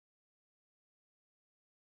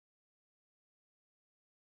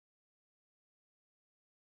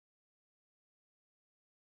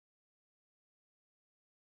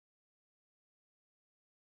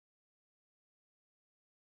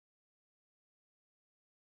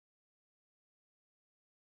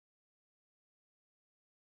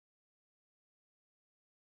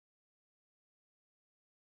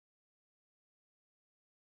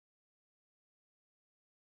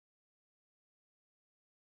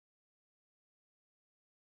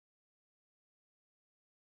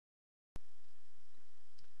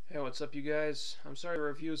Hey, what's up, you guys? I'm sorry the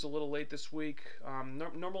review's a little late this week.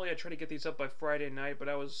 Normally I try to get these up by Friday night, but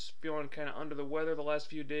I was feeling kind of under the weather the last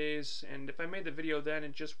few days, and if I made the video then,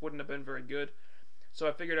 it just wouldn't have been very good. So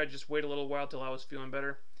I figured I'd just wait a little while till I was feeling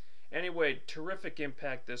better. Anyway, terrific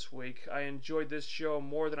Impact this week. I enjoyed this show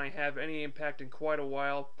more than I have any Impact in quite a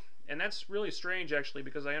while, and that's really strange actually,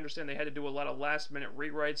 because I understand they had to do a lot of last-minute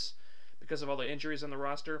rewrites because of all the injuries on the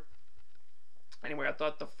roster. Anyway, I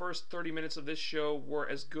thought the first 30 minutes of this show were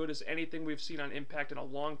as good as anything we've seen on Impact in a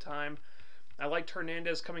long time. I liked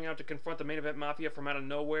Hernandez coming out to confront the main event Mafia from out of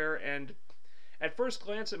nowhere, and at first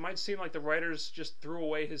glance it might seem like the writers just threw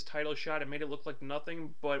away his title shot and made it look like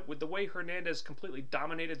nothing, but with the way Hernandez completely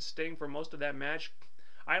dominated Sting for most of that match,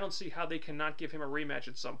 I don't see how they cannot give him a rematch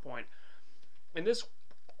at some point. And this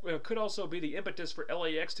could also be the impetus for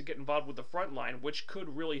LAX to get involved with the front line, which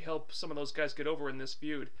could really help some of those guys get over in this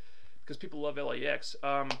feud, because people love LAX.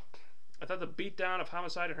 I thought the beatdown of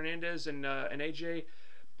Homicide and Hernandez and AJ,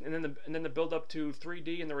 and then the build up to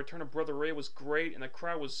 3D and the return of Brother Ray was great, and the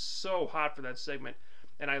crowd was so hot for that segment.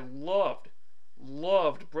 And I loved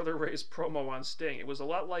Brother Ray's promo on Sting. It was a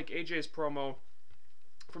lot like AJ's promo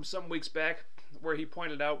from some weeks back, where he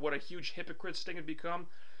pointed out what a huge hypocrite Sting had become.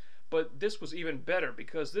 But this was even better,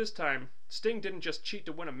 because this time Sting didn't just cheat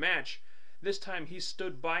to win a match. This time he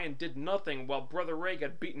stood by and did nothing while Brother Ray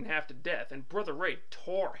got beaten half to death, and Brother Ray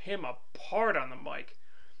tore him apart on the mic.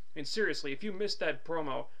 I mean, seriously, if you missed that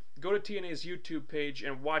promo, go to TNA's YouTube page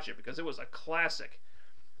and watch it, because it was a classic.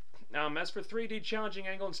 As for 3D challenging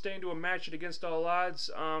Angle and staying to a match at Against All Odds,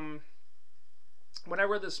 when I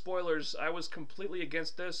read the spoilers, I was completely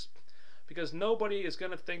against this, because nobody is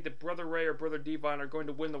going to think that Brother Ray or Brother Devon are going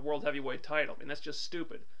to win the World Heavyweight title. I mean, that's just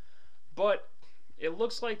stupid. But it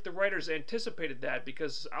looks like the writers anticipated that,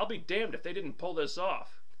 because I'll be damned if they didn't pull this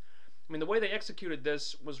off. I mean, the way they executed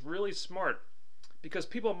this was really smart, because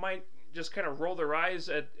people might just kind of roll their eyes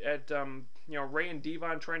at Ray and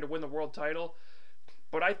Devon trying to win the world title,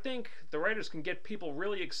 but I think the writers can get people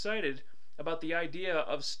really excited about the idea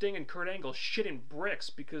of Sting and Kurt Angle shitting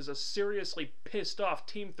bricks because a seriously pissed off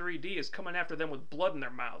Team 3D is coming after them with blood in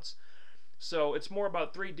their mouths. So it's more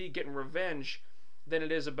about 3D getting revenge than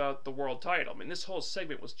it is about the world title. I mean, this whole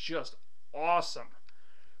segment was just awesome.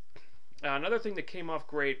 Another thing that came off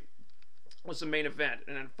great was the main event,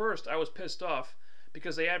 and at first I was pissed off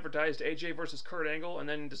because they advertised AJ versus Kurt Angle and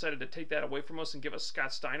then decided to take that away from us and give us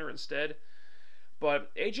Scott Steiner instead.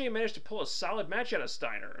 But AJ managed to pull a solid match out of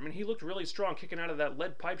Steiner. I mean, he looked really strong kicking out of that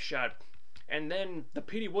lead pipe shot, and then the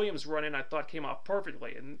Petey Williams run-in I thought came off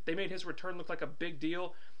perfectly, and they made his return look like a big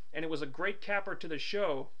deal, and it was a great capper to the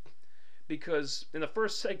show, because in the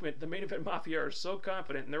first segment, the main event Mafia are so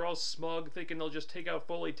confident, and they're all smug, thinking they'll just take out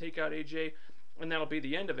Foley, take out AJ, and that'll be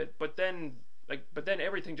the end of it. But then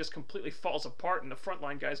everything just completely falls apart, and the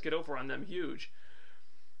frontline guys get over on them huge.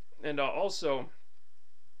 And also,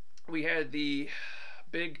 we had the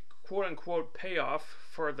big quote-unquote payoff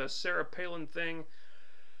for the Sarah Palin thing,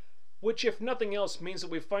 which, if nothing else, means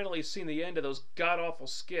that we've finally seen the end of those god-awful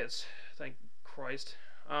skits. Thank Christ.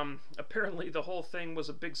 Apparently the whole thing was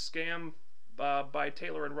a big scam by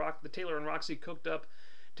Taylor and Roxy cooked up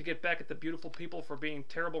to get back at the beautiful people for being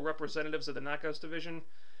terrible representatives of the Knockouts division.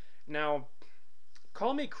 Now,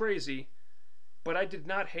 call me crazy, but I did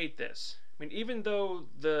not hate this. I mean, even though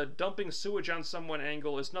the dumping sewage on someone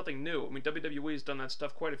angle is nothing new, I mean, WWE's done that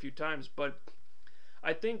stuff quite a few times, but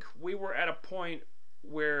I think we were at a point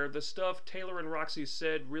where the stuff Taylor and Roxy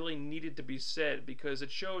said really needed to be said, because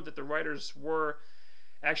it showed that the writers were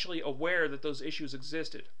actually aware that those issues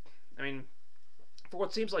existed. I mean, for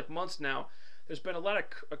what seems like months now, there's been a lot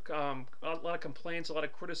of complaints, a lot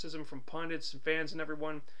of criticism from pundits and fans and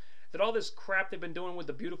everyone that all this crap they've been doing with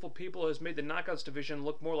the beautiful people has made the Knockouts division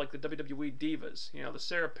look more like the WWE divas. You know, the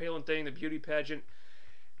Sarah Palin thing, the beauty pageant.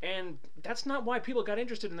 And that's not why people got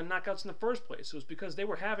interested in the Knockouts in the first place. It was because they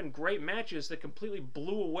were having great matches that completely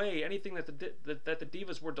blew away anything that the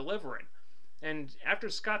divas were delivering. And after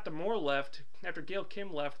Scott D'Amore left, after Gail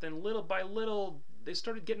Kim left, then little by little they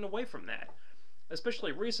started getting away from that.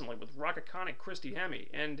 Especially recently with Rock Iconic Christy Hemme.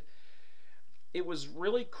 And it was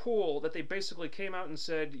really cool that they basically came out and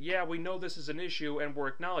said, yeah, we know this is an issue and we're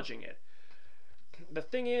acknowledging it. The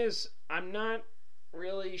thing is, I'm not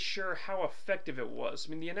really sure how effective it was.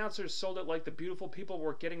 I mean, the announcers sold it like the beautiful people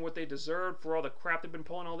were getting what they deserved for all the crap they've been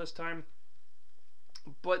pulling all this time.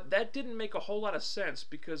 But that didn't make a whole lot of sense,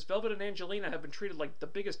 because Velvet and Angelina have been treated like the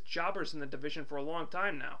biggest jobbers in the division for a long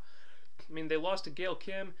time now. I mean, they lost to Gail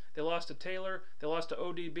Kim, they lost to Taylor, they lost to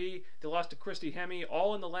ODB, they lost to Christy Hemme,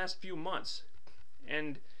 all in the last few months.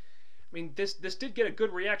 And I mean, this did get a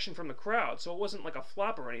good reaction from the crowd, so it wasn't like a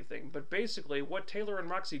flop or anything. But basically, what Taylor and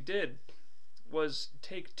Roxy did was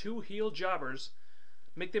take two heel jobbers,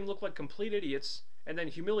 make them look like complete idiots, and then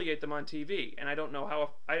humiliate them on TV. And I don't know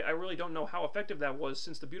how I really don't know how effective that was,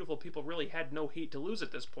 since the beautiful people really had no heat to lose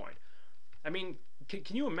at this point. I mean,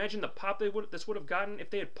 can you imagine the pop this would have gotten if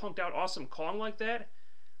they had punked out Awesome Kong like that?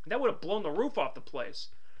 That would have blown the roof off the place.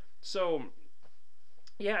 So,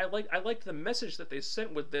 yeah, I liked the message that they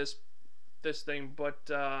sent with this thing,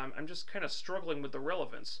 but I'm just kind of struggling with the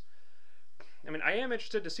relevance. I mean, I am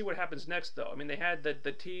interested to see what happens next, though. I mean, they had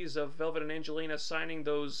the tease of Velvet and Angelina signing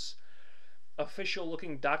those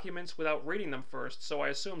official-looking documents without reading them first, so I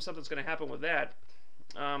assume something's going to happen with that.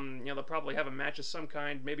 They'll probably have a match of some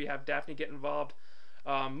kind, maybe have Daphne get involved.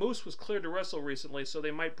 Moose was cleared to wrestle recently, so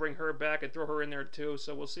they might bring her back and throw her in there too,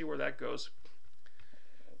 so we'll see where that goes.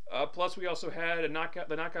 Plus, we also had the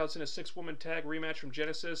Knockouts in a 6-woman tag rematch from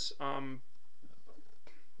Genesis. I'm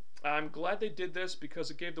glad they did this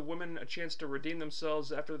because it gave the women a chance to redeem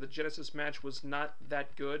themselves after the Genesis match was not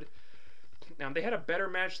that good. Now, they had a better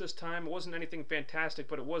match this time. It wasn't anything fantastic,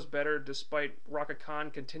 but it was better despite Raka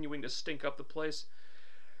Khan continuing to stink up the place.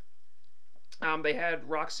 They had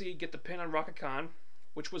Roxy get the pin on Raka Khan,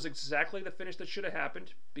 which was exactly the finish that should have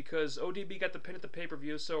happened because ODB got the pin at the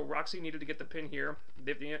pay-per-view, so Roxy needed to get the pin here.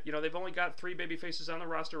 They've only got 3 baby faces on the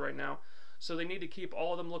roster right now, so they need to keep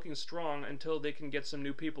all of them looking strong until they can get some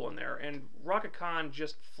new people in there. And Raka Khan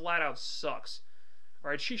just flat out sucks.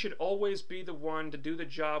 Alright, she should always be the one to do the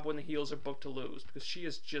job when the heels are booked to lose, because she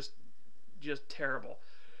is just terrible.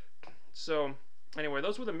 So, anyway,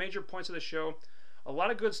 those were the major points of the show. A lot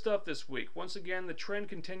of good stuff this week. Once again, the trend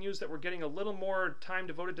continues that we're getting a little more time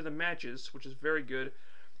devoted to the matches, which is very good.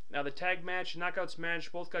 Now, the tag match, knockouts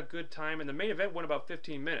match, both got good time, and the main event went about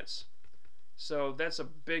 15 minutes. So, that's a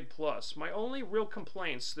big plus. My only real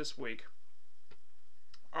complaints this week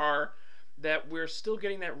are that we're still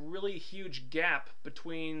getting that really huge gap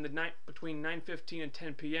between 9:15 and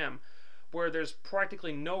 10 p.m. where there's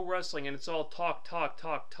practically no wrestling and it's all talk,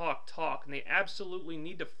 and they absolutely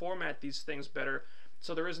need to format these things better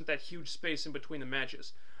so there isn't that huge space in between the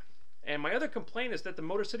matches. And my other complaint is that the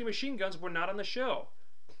Motor City Machine Guns were not on the show.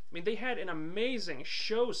 I mean, they had an amazing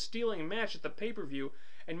show-stealing match at the pay-per-view,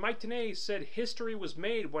 and Mike Tenay said history was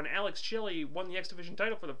made when Alex Shelley won the X Division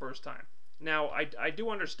title for the first time. Now, I do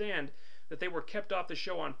understand that they were kept off the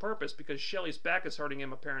show on purpose because Shelley's back is hurting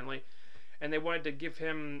him apparently, and they wanted to give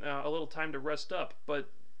him a little time to rest up. But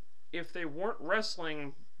if they weren't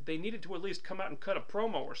wrestling, they needed to at least come out and cut a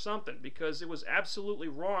promo or something, because it was absolutely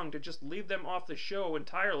wrong to just leave them off the show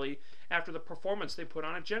entirely after the performance they put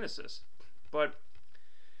on at Genesis. But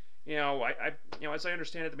as I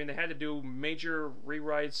understand it, I mean, they had to do major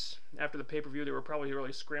rewrites after the pay-per-view. They were probably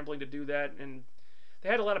really scrambling to do that, and they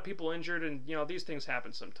had a lot of people injured, and these things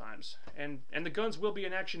happen sometimes. And the Guns will be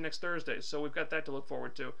in action next Thursday, so we've got that to look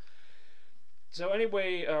forward to. So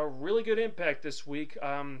anyway, really good Impact this week.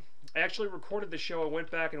 I actually recorded the show. I went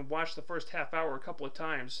back and watched the first half hour a couple of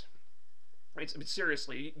times. I mean,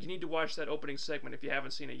 seriously, you need to watch that opening segment if you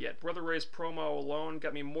haven't seen it yet. Brother Ray's promo alone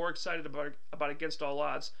got me more excited about Against All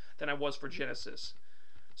Odds than I was for Genesis.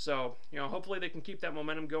 So, hopefully they can keep that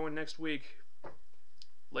momentum going next week.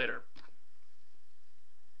 Later.